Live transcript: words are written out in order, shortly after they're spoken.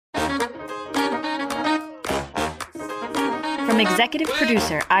From executive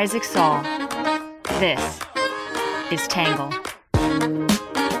producer Isaac Saul, this is Tangle.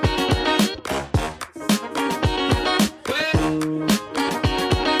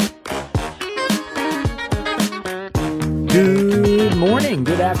 Good morning,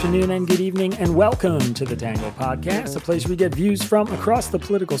 good afternoon, and good evening, and welcome to the Tangle Podcast, a place where we get views from across the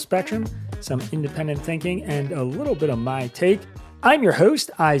political spectrum, some independent thinking, and a little bit of my take. I'm your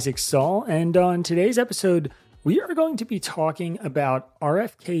host, Isaac Saul, and on today's episode, we are going to be talking about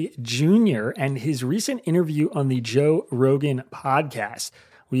RFK Jr. and his recent interview on the Joe Rogan podcast.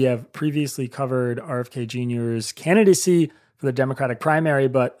 We have previously covered RFK Jr.'s candidacy for the Democratic primary,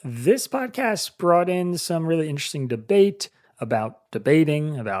 but this podcast brought in some really interesting debate about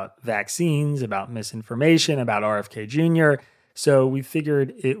debating, about vaccines, about misinformation, about RFK Jr. So we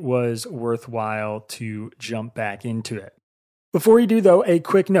figured it was worthwhile to jump back into it. Before we do, though, a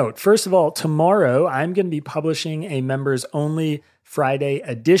quick note. First of all, tomorrow I'm going to be publishing a members-only Friday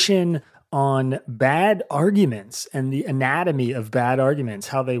edition on bad arguments and the anatomy of bad arguments,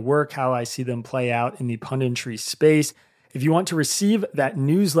 how they work, how I see them play out in the punditry space. If you want to receive that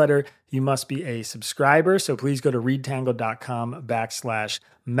newsletter, you must be a subscriber. So please go to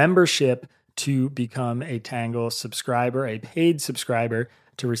readtangle.com/membership to become a Tangle subscriber, a paid subscriber,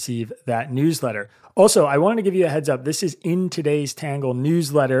 to receive that newsletter. Also, I wanted to give you a heads up. This is in today's Tangle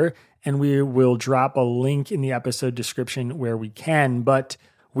newsletter, and we will drop a link in the episode description where we can. But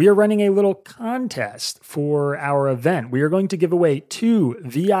we are running a little contest for our event. We are going to give away 2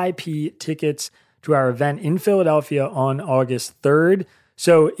 VIP tickets to our event in Philadelphia on August 3rd.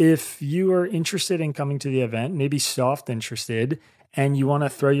 So if you are interested in coming to the event, maybe soft interested, and you want to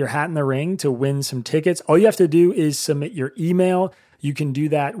throw your hat in the ring to win some tickets, all you have to do is submit your email. You can do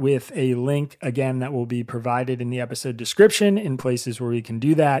that with a link, again, that will be provided in the episode description in places where we can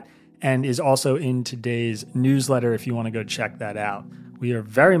do that, and is also in today's newsletter if you want to go check that out. We are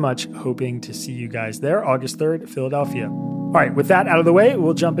very much hoping to see you guys there, August 3rd, Philadelphia. All right, with that out of the way,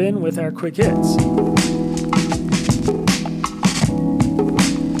 we'll jump in with our quick hits.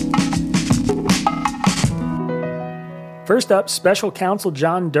 First up, Special Counsel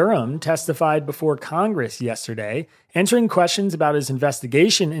John Durham testified before Congress yesterday, answering questions about his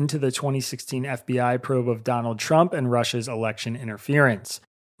investigation into the 2016 FBI probe of Donald Trump and Russia's election interference.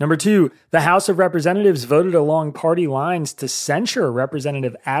 Number 2, the House of Representatives voted along party lines to censure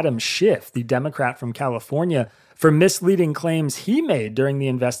Representative Adam Schiff, the Democrat from California, for misleading claims he made during the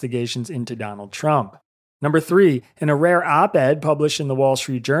investigations into Donald Trump. Number 3, in a rare op-ed published in the Wall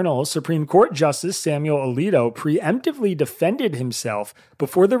Street Journal, Supreme Court Justice Samuel Alito preemptively defended himself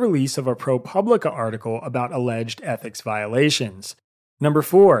before the release of a ProPublica article about alleged ethics violations. Number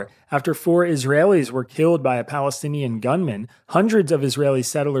 4, after 4 Israelis were killed by a Palestinian gunman, hundreds of Israeli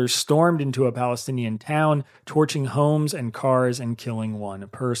settlers stormed into a Palestinian town, torching homes and cars and killing 1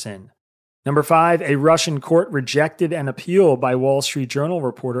 person. Number 5, a Russian court rejected an appeal by Wall Street Journal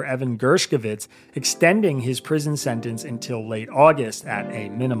reporter Evan Gershkovich, extending his prison sentence until late August at a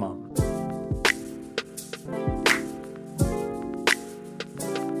minimum.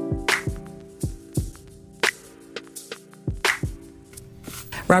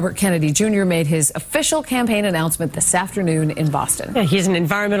 Robert Kennedy Jr. made his official campaign announcement this afternoon in Boston. Yeah, he's an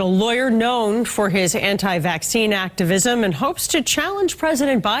environmental lawyer known for his anti-vaccine activism and hopes to challenge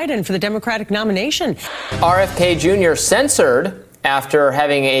President Biden for the Democratic nomination. RFK Jr. censored after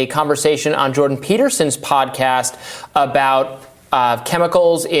having a conversation on Jordan Peterson's podcast about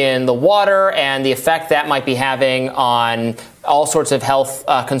chemicals in the water and the effect that might be having on all sorts of health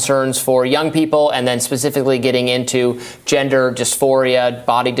concerns for young people, and then specifically getting into gender dysphoria,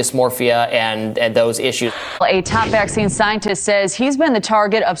 body dysmorphia, and those issues. A top vaccine scientist says he's been the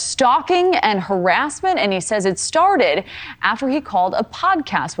target of stalking and harassment, and he says it started after he called a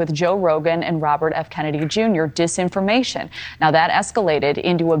podcast with Joe Rogan and Robert F. Kennedy Jr. disinformation. Now that escalated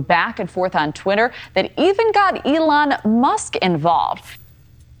into a back and forth on Twitter that even got Elon Musk involved.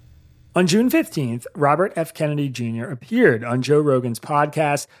 On June 15th, Robert F. Kennedy Jr. appeared on Joe Rogan's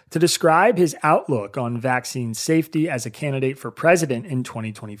podcast to describe his outlook on vaccine safety as a candidate for president in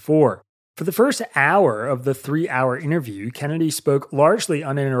 2024. For the first hour of the 3-hour interview, Kennedy spoke largely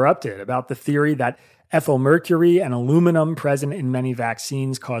uninterrupted about the theory that ethyl mercury and aluminum present in many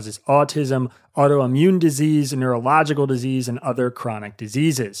vaccines causes autism, autoimmune disease, neurological disease, and other chronic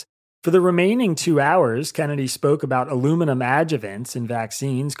diseases. For the remaining 2 hours, Kennedy spoke about aluminum adjuvants in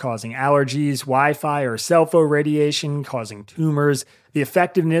vaccines causing allergies, Wi-Fi or cell phone radiation causing tumors, the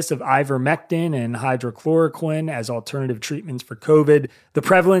effectiveness of ivermectin and hydrochloroquine as alternative treatments for COVID, the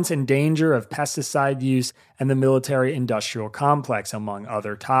prevalence and danger of pesticide use, and the military-industrial complex, among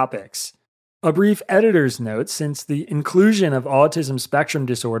other topics. A brief editor's note: since the inclusion of autism spectrum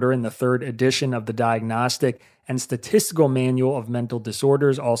disorder in the third edition of the Diagnostic and Statistical Manual of Mental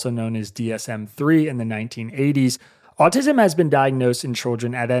Disorders, also known as DSM-3, in the 1980s, autism has been diagnosed in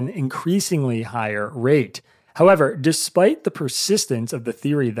children at an increasingly higher rate. However, despite the persistence of the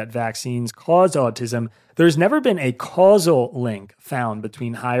theory that vaccines cause autism, there's never been a causal link found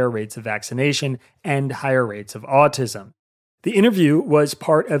between higher rates of vaccination and higher rates of autism. The interview was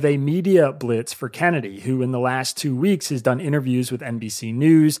part of a media blitz for Kennedy, who in the last 2 weeks has done interviews with NBC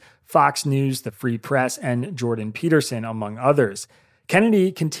News, Fox News, the Free Press, and Jordan Peterson, among others.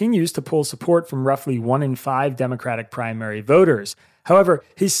 Kennedy continues to pull support from roughly 1 in 5 Democratic primary voters. However,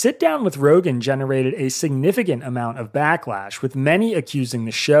 his sit-down with Rogan generated a significant amount of backlash, with many accusing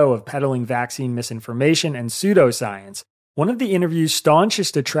the show of peddling vaccine misinformation and pseudoscience. One of the interview's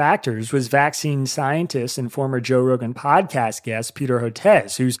staunchest detractors was vaccine scientist and former Joe Rogan podcast guest Peter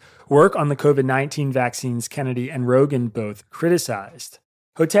Hotez, whose work on the COVID-19 vaccines Kennedy and Rogan both criticized.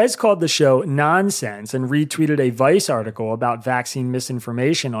 Hotez called the show nonsense and retweeted a Vice article about vaccine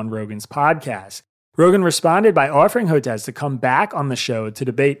misinformation on Rogan's podcast. Rogan responded by offering Hotez to come back on the show to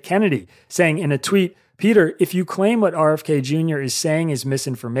debate Kennedy, saying in a tweet, "Peter, if you claim what RFK Jr. is saying is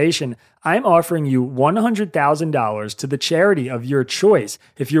misinformation, I'm offering you $100,000 to the charity of your choice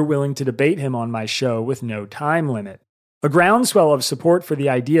if you're willing to debate him on my show with no time limit." A groundswell of support for the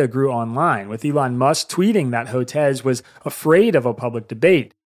idea grew online, with Elon Musk tweeting that Hotez was afraid of a public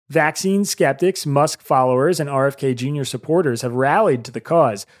debate. Vaccine skeptics, Musk followers, and RFK Jr. supporters have rallied to the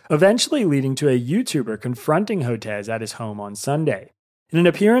cause, eventually leading to a YouTuber confronting Hotez at his home on Sunday. In an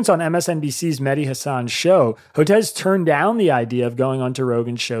appearance on MSNBC's Mehdi Hasan's show, Hotez turned down the idea of going onto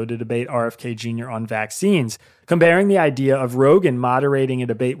Rogan's show to debate RFK Jr. on vaccines, comparing the idea of Rogan moderating a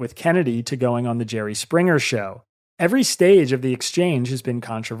debate with Kennedy to going on the Jerry Springer show. Every stage of the exchange has been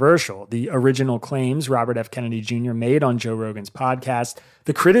controversial. The original claims Robert F. Kennedy Jr. made on Joe Rogan's podcast,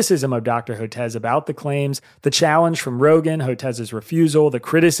 the criticism of Dr. Hotez about the claims, the challenge from Rogan, Hotez's refusal, the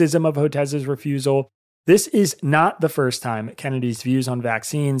criticism of Hotez's refusal. This is not the first time Kennedy's views on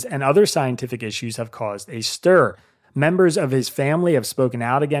vaccines and other scientific issues have caused a stir. Members of his family have spoken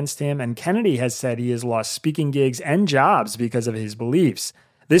out against him, and Kennedy has said he has lost speaking gigs and jobs because of his beliefs.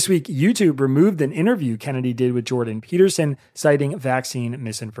 This week, YouTube removed an interview Kennedy did with Jordan Peterson, citing vaccine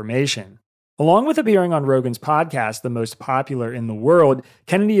misinformation. Along with appearing on Rogan's podcast, the most popular in the world,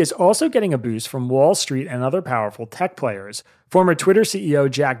 Kennedy is also getting a boost from Wall Street and other powerful tech players. Former Twitter CEO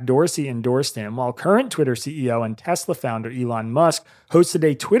Jack Dorsey endorsed him, while current Twitter CEO and Tesla founder Elon Musk hosted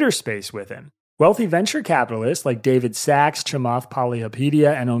a Twitter space with him. Wealthy venture capitalists like David Sachs, Chamath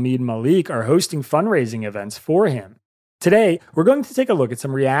Palihapitiya, and Omid Malik are hosting fundraising events for him. Today, we're going to take a look at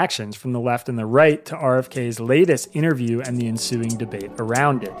some reactions from the left and the right to RFK's latest interview and the ensuing debate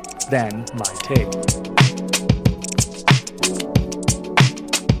around it. Then, my take.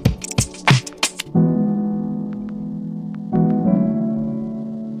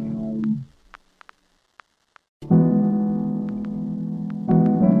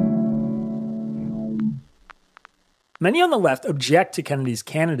 Many on the left object to Kennedy's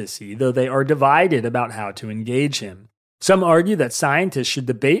candidacy, though they are divided about how to engage him. Some argue that scientists should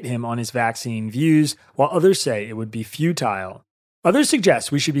debate him on his vaccine views, while others say it would be futile. Others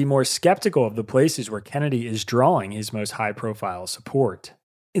suggest we should be more skeptical of the places where Kennedy is drawing his most high-profile support.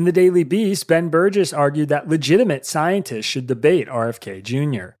 In the Daily Beast, Ben Burgess argued that legitimate scientists should debate RFK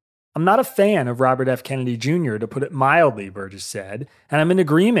Jr. "I'm not a fan of Robert F. Kennedy Jr., to put it mildly," Burgess said, and I'm in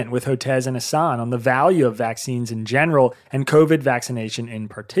agreement with Hotez and Hasan on the value of vaccines in general and COVID vaccination in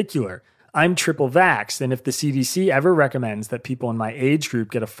particular. I'm triple vaxxed, and if the CDC ever recommends that people in my age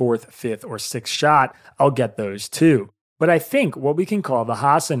group get a 4th, 5th, or 6th shot, I'll get those too. But I think what we can call the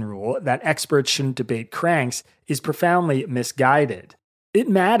Hasan rule, that experts shouldn't debate cranks, is profoundly misguided. It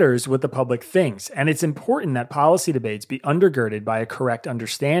matters what the public thinks, and it's important that policy debates be undergirded by a correct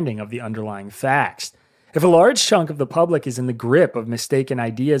understanding of the underlying facts. If a large chunk of the public is in the grip of mistaken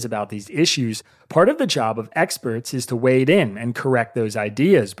ideas about these issues, part of the job of experts is to wade in and correct those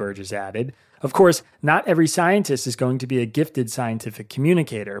ideas, Burgess added. Of course, not every scientist is going to be a gifted scientific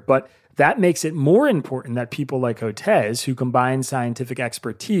communicator, but that makes it more important that people like Hotez, who combine scientific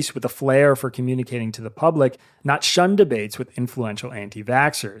expertise with a flair for communicating to the public, not shun debates with influential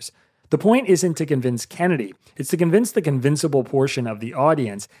anti-vaxxers. The point isn't to convince Kennedy, it's to convince the convincible portion of the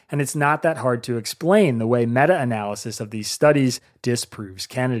audience, and it's not that hard to explain the way meta-analysis of these studies disproves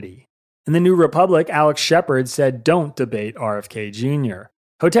Kennedy. In the New Republic, Alex Shepard said, "Don't debate RFK Jr."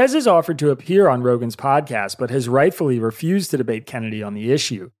 Hotez has offered to appear on Rogan's podcast, but has rightfully refused to debate Kennedy on the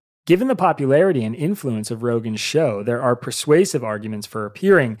issue. Given the popularity and influence of Rogan's show, there are persuasive arguments for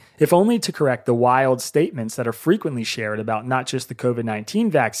appearing, if only to correct the wild statements that are frequently shared about not just the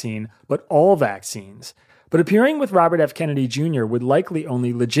COVID-19 vaccine, but all vaccines. But appearing with Robert F. Kennedy Jr. would likely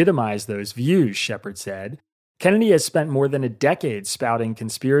only legitimize those views, Shepard said. Kennedy has spent more than a decade spouting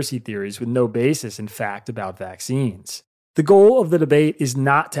conspiracy theories with no basis in fact about vaccines. The goal of the debate is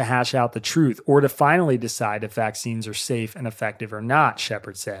not to hash out the truth or to finally decide if vaccines are safe and effective or not,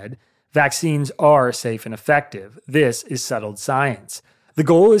 Shepard said. Vaccines are safe and effective. This is settled science. The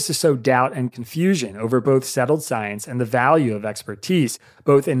goal is to sow doubt and confusion over both settled science and the value of expertise,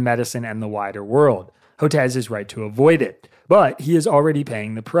 both in medicine and the wider world. Hotez is right to avoid it, but he is already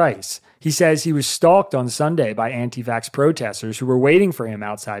paying the price. He says he was stalked on Sunday by anti-vax protesters who were waiting for him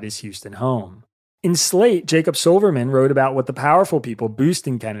outside his Houston home. In Slate, Jacob Silverman wrote about what the powerful people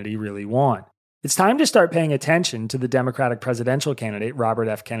boosting Kennedy really want. It's time to start paying attention to the Democratic presidential candidate Robert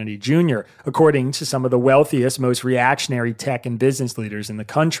F. Kennedy Jr., according to some of the wealthiest, most reactionary tech and business leaders in the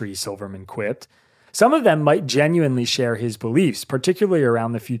country, Silverman quipped. Some of them might genuinely share his beliefs, particularly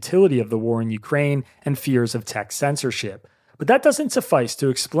around the futility of the war in Ukraine and fears of tech censorship. But that doesn't suffice to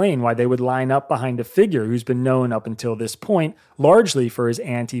explain why they would line up behind a figure who's been known up until this point largely for his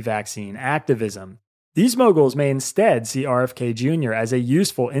anti-vaccine activism. These moguls may instead see RFK Jr. as a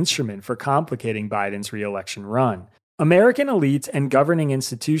useful instrument for complicating Biden's re-election run. American elites and governing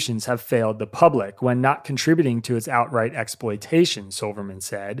institutions have failed the public when not contributing to its outright exploitation, Silverman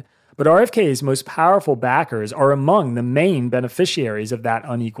said. But RFK's most powerful backers are among the main beneficiaries of that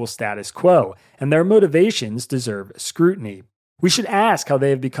unequal status quo, and their motivations deserve scrutiny. We should ask how they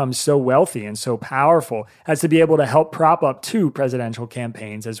have become so wealthy and so powerful as to be able to help prop up two presidential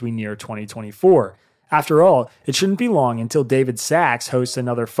campaigns as we near 2024. After all, it shouldn't be long until David Sachs hosts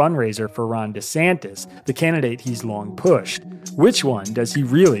another fundraiser for Ron DeSantis, the candidate he's long pushed. Which one does he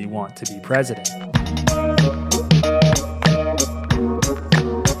really want to be president?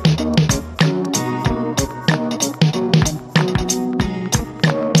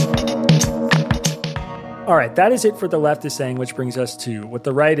 All right, that is it for the left is saying, which brings us to what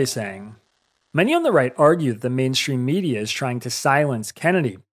the right is saying. Many on the right argue that the mainstream media is trying to silence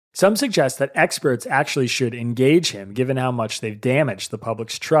Kennedy. Some suggest that experts actually should engage him, given how much they've damaged the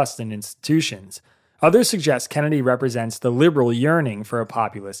public's trust in institutions. Others suggest Kennedy represents the liberal yearning for a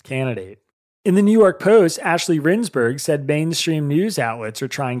populist candidate. In the New York Post, Ashley Rinsberg said mainstream news outlets are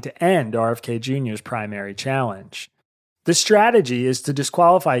trying to end RFK Jr.'s primary challenge. The strategy is to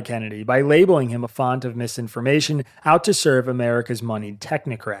disqualify Kennedy by labeling him a font of misinformation out to serve America's moneyed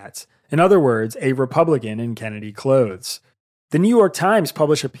technocrats. In other words, a Republican in Kennedy clothes. The New York Times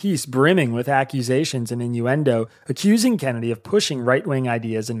published a piece brimming with accusations and innuendo accusing Kennedy of pushing right-wing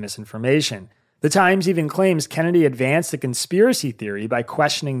ideas and misinformation. The Times even claims Kennedy advanced a conspiracy theory by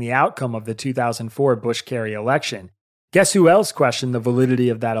questioning the outcome of the 2004 Bush-Kerry election. Guess who else questioned the validity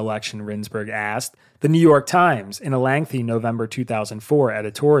of that election, Rinsberg asked? The New York Times, in a lengthy November 2004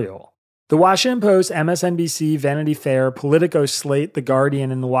 editorial. The Washington Post, MSNBC, Vanity Fair, Politico, Slate, The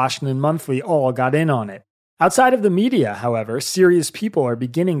Guardian, and The Washington Monthly all got in on it. Outside of the media, however, serious people are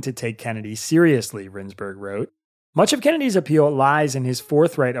beginning to take Kennedy seriously, Rinsberg wrote. Much of Kennedy's appeal lies in his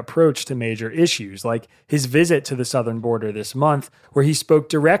forthright approach to major issues, like his visit to the southern border this month, where he spoke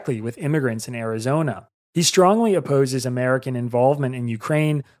directly with immigrants in Arizona. He strongly opposes American involvement in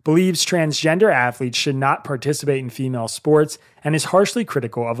Ukraine, believes transgender athletes should not participate in female sports, and is harshly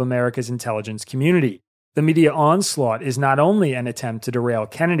critical of America's intelligence community. The media onslaught is not only an attempt to derail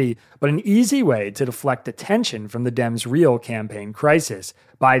Kennedy, but an easy way to deflect attention from the Dems' real campaign crisis,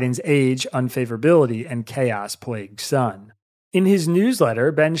 Biden's age, unfavorability, and chaos-plagued son. In his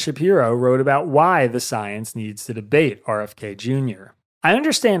newsletter, Ben Shapiro wrote about why the science needs to debate RFK Jr. I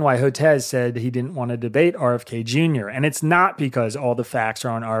understand why Hotez said he didn't want to debate RFK Jr., and it's not because all the facts are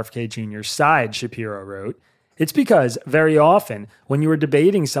on RFK Jr.'s side, Shapiro wrote. It's because, very often, when you are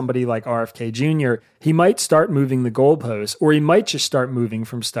debating somebody like RFK Jr., he might start moving the goalposts, or he might just start moving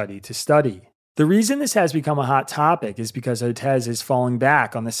from study to study. The reason this has become a hot topic is because Hotez is falling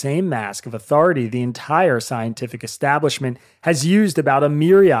back on the same mask of authority the entire scientific establishment has used about a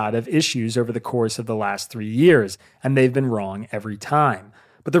myriad of issues over the course of the last 3 years, and they've been wrong every time.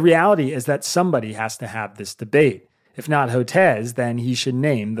 But the reality is that somebody has to have this debate. If not Hotez, then he should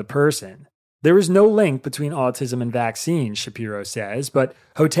name the person. There is no link between autism and vaccines, Shapiro says, but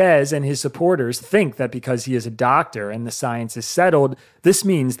Hotez and his supporters think that because he is a doctor and the science is settled, this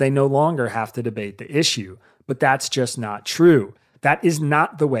means they no longer have to debate the issue. But that's just not true. That is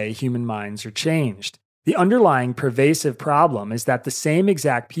not the way human minds are changed. The underlying pervasive problem is that the same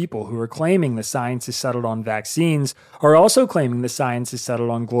exact people who are claiming the science is settled on vaccines are also claiming the science is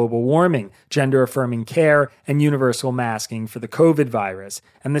settled on global warming, gender-affirming care, and universal masking for the COVID virus,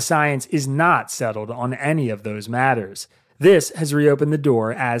 and the science is not settled on any of those matters. This has reopened the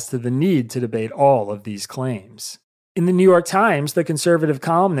door as to the need to debate all of these claims. In the New York Times, the conservative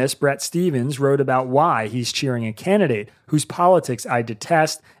columnist Bret Stephens wrote about why he's cheering a candidate whose politics I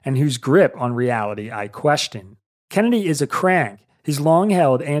detest and whose grip on reality I question. Kennedy is a crank. His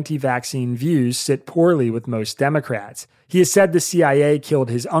long-held anti-vaccine views sit poorly with most Democrats. He has said the CIA killed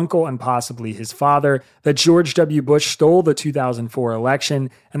his uncle and possibly his father, that George W. Bush stole the 2004 election,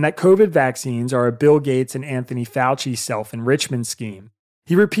 and that COVID vaccines are a Bill Gates and Anthony Fauci self-enrichment scheme.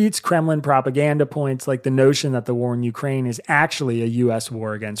 He repeats Kremlin propaganda points like the notion that the war in Ukraine is actually a U.S.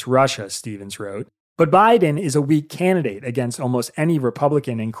 war against Russia, Stephens wrote. But Biden is a weak candidate against almost any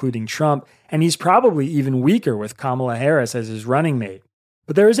Republican, including Trump, and he's probably even weaker with Kamala Harris as his running mate.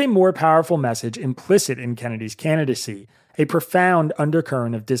 But there is a more powerful message implicit in Kennedy's candidacy, a profound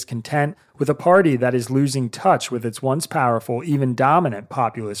undercurrent of discontent with a party that is losing touch with its once powerful, even dominant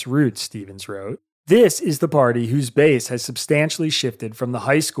populist roots, Stephens wrote. This is the party whose base has substantially shifted from the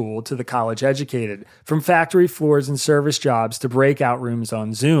high school to the college educated, from factory floors and service jobs to breakout rooms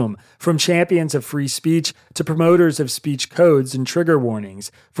on Zoom, from champions of free speech to promoters of speech codes and trigger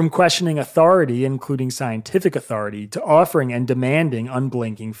warnings, from questioning authority, including scientific authority, to offering and demanding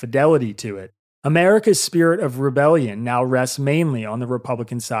unblinking fidelity to it. America's spirit of rebellion now rests mainly on the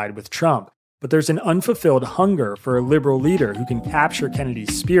Republican side with Trump. But there's an unfulfilled hunger for a liberal leader who can capture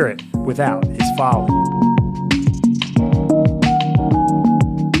Kennedy's spirit without his following.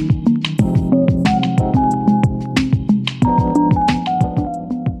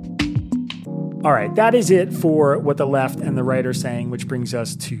 All right, that is it for what the left and the right are saying, which brings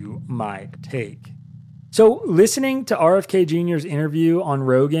us to my take. So listening to RFK Jr.'s interview on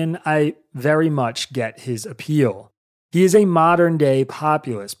Rogan, I very much get his appeal. He is a modern-day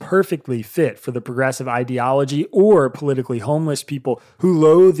populist, perfectly fit for the progressive ideology or politically homeless people who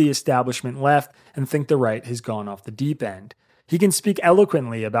loathe the establishment left and think the right has gone off the deep end. He can speak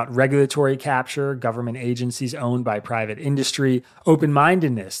eloquently about regulatory capture, government agencies owned by private industry,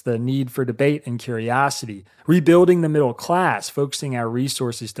 open-mindedness, the need for debate and curiosity, rebuilding the middle class, focusing our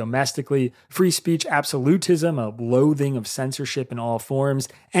resources domestically, free speech absolutism, a loathing of censorship in all forms,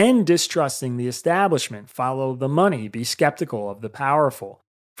 and distrusting the establishment, follow the money, be skeptical of the powerful.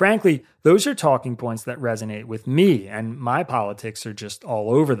 Frankly, those are talking points that resonate with me, and my politics are just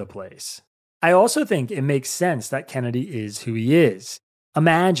all over the place. I also think it makes sense that Kennedy is who he is.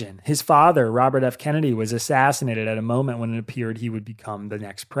 Imagine, his father, Robert F. Kennedy, was assassinated at a moment when it appeared he would become the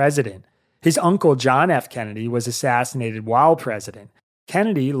next president. His uncle, John F. Kennedy, was assassinated while president.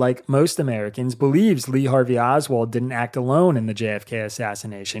 Kennedy, like most Americans, believes Lee Harvey Oswald didn't act alone in the JFK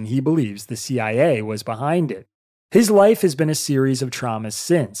assassination. He believes the CIA was behind it. His life has been a series of traumas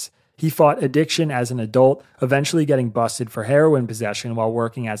since. He fought addiction as an adult, eventually getting busted for heroin possession while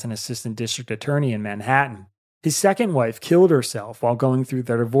working as an assistant district attorney in Manhattan. His second wife killed herself while going through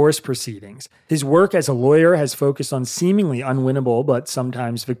their divorce proceedings. His work as a lawyer has focused on seemingly unwinnable but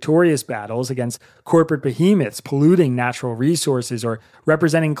sometimes victorious battles against corporate behemoths polluting natural resources or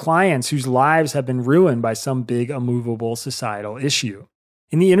representing clients whose lives have been ruined by some big immovable societal issue.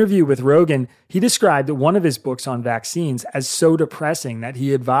 In the interview with Rogan, he described one of his books on vaccines as so depressing that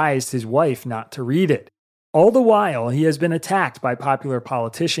he advised his wife not to read it. All the while, he has been attacked by popular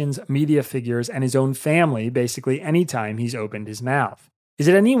politicians, media figures, and his own family basically anytime he's opened his mouth. Is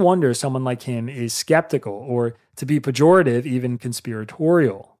it any wonder someone like him is skeptical, or, to be pejorative, even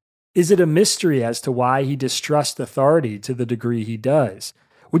conspiratorial? Is it a mystery as to why he distrusts authority to the degree he does?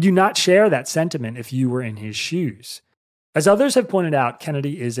 Would you not share that sentiment if you were in his shoes? As others have pointed out,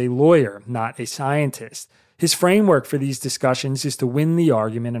 Kennedy is a lawyer, not a scientist. His framework for these discussions is to win the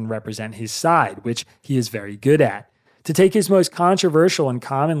argument and represent his side, which he is very good at. To take his most controversial and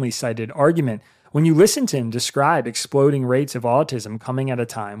commonly cited argument, when you listen to him describe exploding rates of autism coming at a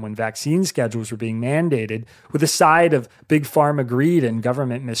time when vaccine schedules were being mandated with a side of big pharma greed and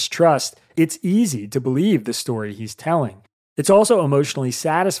government mistrust, it's easy to believe the story he's telling. It's also emotionally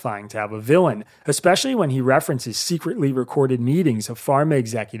satisfying to have a villain, especially when he references secretly recorded meetings of pharma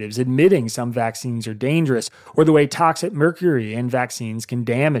executives admitting some vaccines are dangerous or the way toxic mercury in vaccines can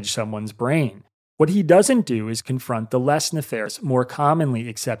damage someone's brain. What he doesn't do is confront the less nefarious, more commonly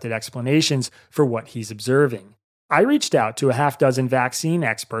accepted explanations for what he's observing. I reached out to a half dozen vaccine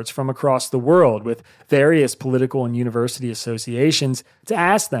experts from across the world with various political and university associations to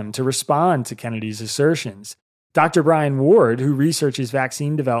ask them to respond to Kennedy's assertions. Dr. Brian Ward, who researches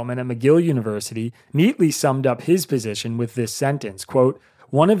vaccine development at McGill University, neatly summed up his position with this sentence, quote,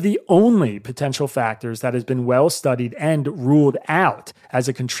 "One of the only potential factors that has been well studied and ruled out as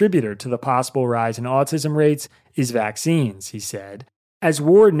a contributor to the possible rise in autism rates is vaccines," he said. As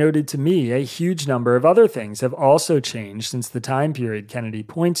Ward noted to me, a huge number of other things have also changed since the time period Kennedy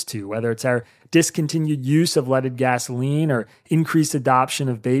points to, whether it's our discontinued use of leaded gasoline or increased adoption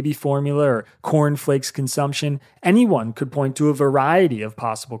of baby formula or cornflakes consumption. Anyone could point to a variety of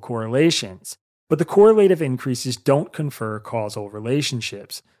possible correlations. But the correlative increases don't confer causal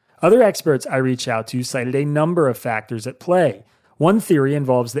relationships. Other experts I reached out to cited a number of factors at play. One theory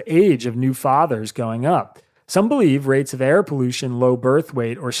involves the age of new fathers going up. Some believe rates of air pollution, low birth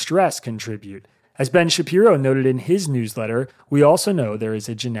weight, or stress contribute. As Ben Shapiro noted in his newsletter, we also know there is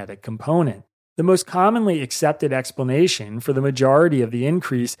a genetic component. The most commonly accepted explanation for the majority of the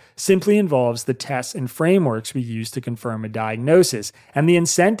increase simply involves the tests and frameworks we use to confirm a diagnosis and the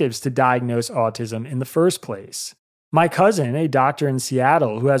incentives to diagnose autism in the first place. My cousin, a doctor in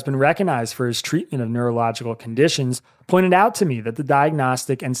Seattle who has been recognized for his treatment of neurological conditions, pointed out to me that the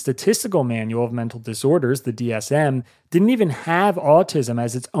Diagnostic and Statistical Manual of Mental Disorders, the DSM, didn't even have autism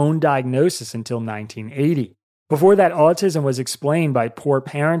as its own diagnosis until 1980. Before that, autism was explained by poor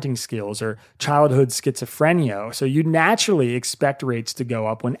parenting skills or childhood schizophrenia, so you'd naturally expect rates to go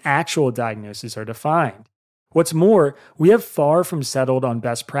up when actual diagnoses are defined. What's more, we have far from settled on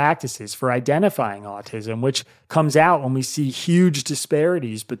best practices for identifying autism, which comes out when we see huge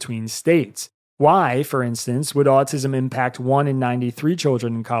disparities between states. Why, for instance, would autism impact 1 in 93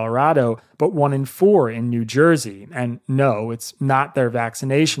 children in Colorado, but 1 in 4 in New Jersey? And no, it's not their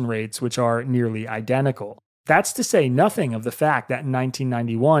vaccination rates, which are nearly identical. That's to say nothing of the fact that in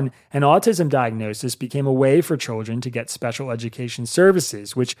 1991, an autism diagnosis became a way for children to get special education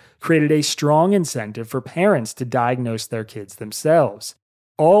services, which created a strong incentive for parents to diagnose their kids themselves.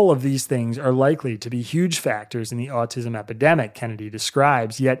 All of these things are likely to be huge factors in the autism epidemic Kennedy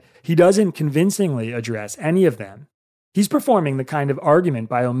describes, yet he doesn't convincingly address any of them. He's performing the kind of argument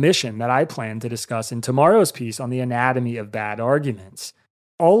by omission that I plan to discuss in tomorrow's piece on the anatomy of bad arguments.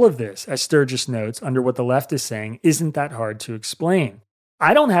 All of this, as Sturgis notes under what the left is saying, isn't that hard to explain.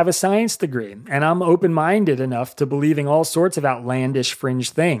 I don't have a science degree, and I'm open-minded enough to believing all sorts of outlandish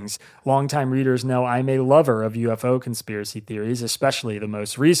fringe things. Longtime readers know I'm a lover of UFO conspiracy theories, especially the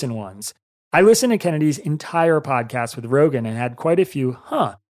most recent ones. I listened to Kennedy's entire podcast with Rogan and had quite a few,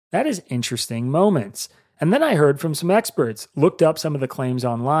 that is interesting moments. And then I heard from some experts, looked up some of the claims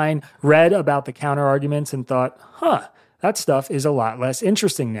online, read about the counterarguments, and thought, that stuff is a lot less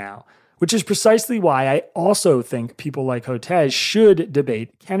interesting now, which is precisely why I also think people like Hotez should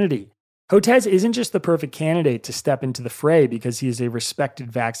debate Kennedy. Hotez isn't just the perfect candidate to step into the fray because he is a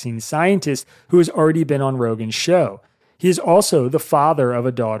respected vaccine scientist who has already been on Rogan's show. He is also the father of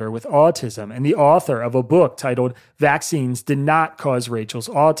a daughter with autism and the author of a book titled Vaccines Did Not Cause Rachel's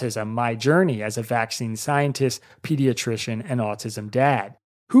Autism: My Journey as a Vaccine Scientist, Pediatrician, and Autism Dad.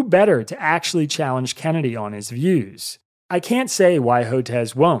 Who better to actually challenge Kennedy on his views? I can't say why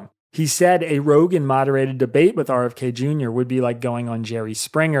Hotez won't. He said a Rogan-moderated debate with RFK Jr. would be like going on Jerry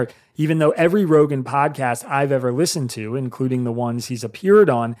Springer, even though every Rogan podcast I've ever listened to, including the ones he's appeared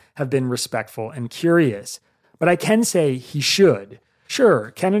on, have been respectful and curious. But I can say he should.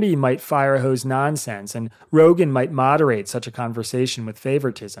 Sure, Kennedy might fire hose nonsense, and Rogan might moderate such a conversation with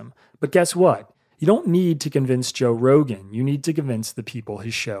favoritism. But guess what? You don't need to convince Joe Rogan. You need to convince the people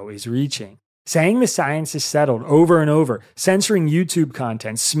his show is reaching. Saying the science is settled over and over, censoring YouTube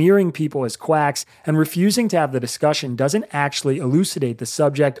content, smearing people as quacks, and refusing to have the discussion doesn't actually elucidate the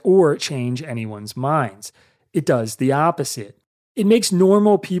subject or change anyone's minds. It does the opposite. It makes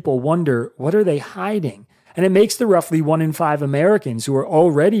normal people wonder, what are they hiding? And it makes the roughly 1 in 5 Americans who are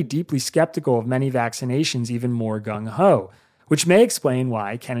already deeply skeptical of many vaccinations even more gung-ho. Which may explain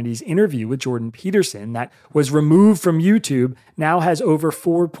why Kennedy's interview with Jordan Peterson that was removed from YouTube now has over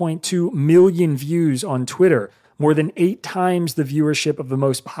 4.2 million views on Twitter, more than 8 times the viewership of the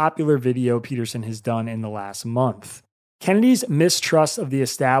most popular video Peterson has done in the last month. Kennedy's mistrust of the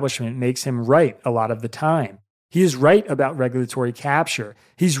establishment makes him right a lot of the time. He is right about regulatory capture.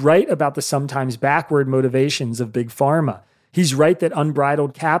 He's right about the sometimes backward motivations of Big Pharma. He's right that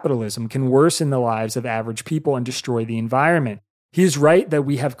unbridled capitalism can worsen the lives of average people and destroy the environment. He is right that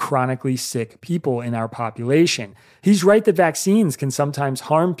we have chronically sick people in our population. He's right that vaccines can sometimes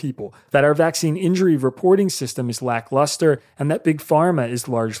harm people, that our vaccine injury reporting system is lackluster, and that Big Pharma is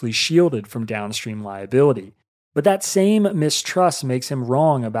largely shielded from downstream liability. But that same mistrust makes him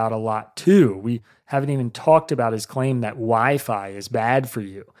wrong about a lot too. We haven't even talked about his claim that Wi-Fi is bad for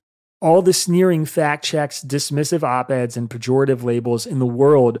you. All the sneering fact checks, dismissive op-eds, and pejorative labels in the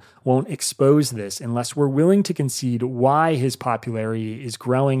world won't expose this unless we're willing to concede why his popularity is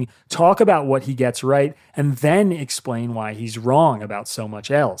growing, talk about what he gets right, and then explain why he's wrong about so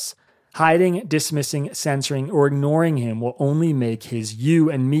much else. Hiding, dismissing, censoring, or ignoring him will only make his you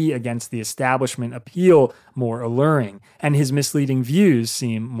and me against the establishment appeal more alluring, and his misleading views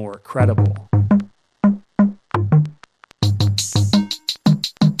seem more credible.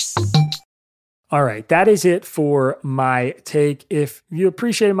 All right, that is it for my take. If you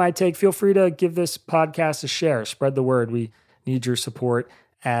appreciated my take, feel free to give this podcast a share. Spread the word. We need your support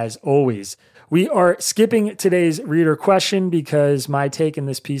as always. We are skipping today's reader question because my take in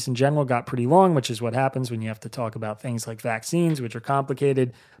this piece in general got pretty long, which is what happens when you have to talk about things like vaccines, which are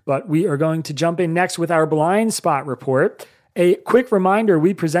complicated. But we are going to jump in next with our blind spot report. A quick reminder,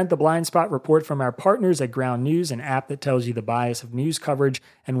 we present the Blind Spot Report from our partners at Ground News, an app that tells you the bias of news coverage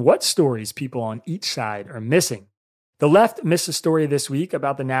and what stories people on each side are missing. The left missed a story this week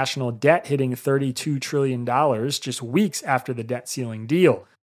about the national debt hitting $32 trillion just weeks after the debt ceiling deal.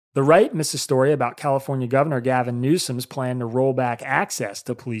 The right missed a story about California Governor Gavin Newsom's plan to roll back access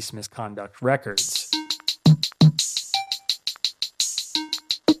to police misconduct records.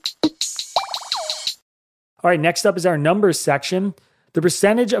 All right, next up is our numbers section. The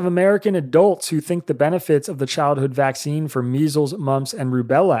percentage of American adults who think the benefits of the childhood vaccine for measles, mumps, and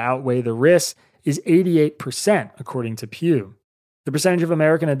rubella outweigh the risks is 88%, according to Pew. The percentage of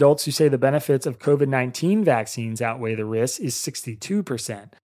American adults who say the benefits of COVID-19 vaccines outweigh the risks is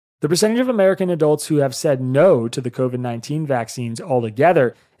 62%. The percentage of American adults who have said no to the COVID-19 vaccines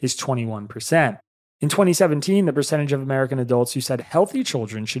altogether is 21%. In 2017, the percentage of American adults who said healthy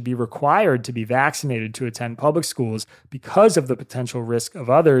children should be required to be vaccinated to attend public schools because of the potential risk of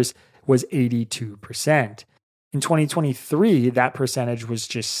others was 82%. In 2023, that percentage was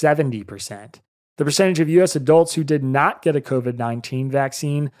just 70%. The percentage of U.S. adults who did not get a COVID-19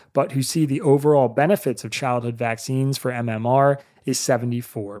 vaccine, but who see the overall benefits of childhood vaccines for MMR is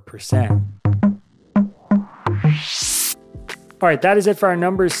 74%. All right, that is it for our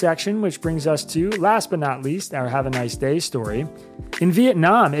numbers section, which brings us to, last but not least, our Have a Nice Day story. In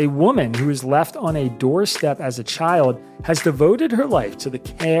Vietnam, a woman who was left on a doorstep as a child has devoted her life to the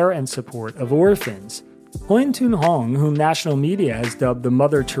care and support of orphans. Hoin Thun Hong, whom national media has dubbed the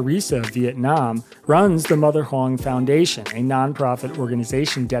Mother Teresa of Vietnam, runs the Mother Hong Foundation, a nonprofit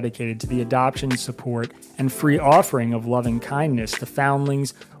organization dedicated to the adoption, support, and free offering of loving kindness to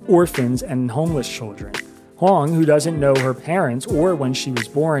foundlings, orphans, and homeless children. Hong, who doesn't know her parents or when she was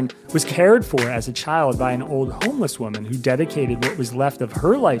born, was cared for as a child by an old homeless woman who dedicated what was left of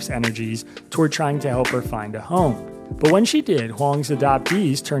her life's energies toward trying to help her find a home. But when she did, Hong's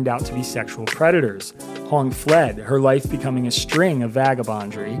adoptees turned out to be sexual predators. Hong fled, her life becoming a string of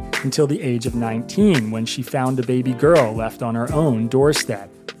vagabondry, until the age of 19 when she found a baby girl left on her own doorstep.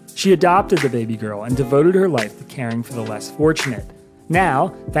 She adopted the baby girl and devoted her life to caring for the less fortunate.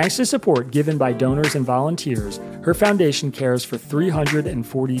 Now, thanks to support given by donors and volunteers, her foundation cares for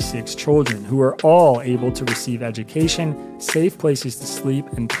 346 children who are all able to receive education, safe places to sleep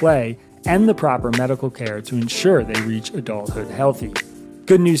and play, and the proper medical care to ensure they reach adulthood healthy.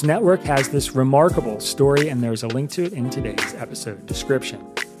 Good News Network has this remarkable story, and there's a link to it in today's episode description.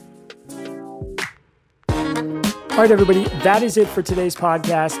 All right, everybody, that is it for today's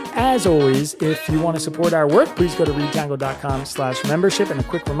podcast. As always, if you want to support our work, please go to readtangle.com/membership. And a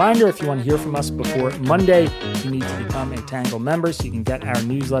quick reminder, if you want to hear from us before Monday, you need to become a Tangle member so you can get our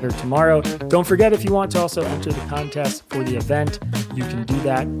newsletter tomorrow. Don't forget, if you want to also enter the contest for the event, you can do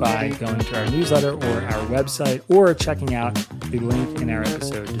that by going to our newsletter or our website or checking out the link in our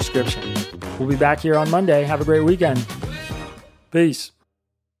episode description. We'll be back here on Monday. Have a great weekend. Peace.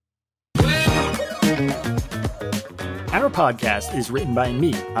 Our podcast is written by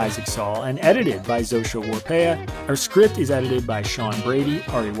me, Isaac Saul, and edited by Zosha Warpea. Our script is edited by Sean Brady,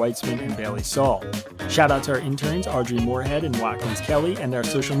 Ari Weitzman, and Bailey Saul. Shout out to our interns, Audrey Moorhead and Watkins Kelly, and our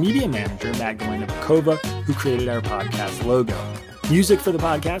social media manager, Magdalena Bukova, who created our podcast logo. Music for the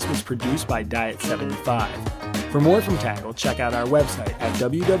podcast was produced by Diet75. For more from Tangle, check out our website at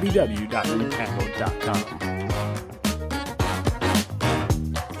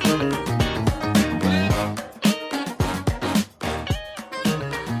www.readtangle.com.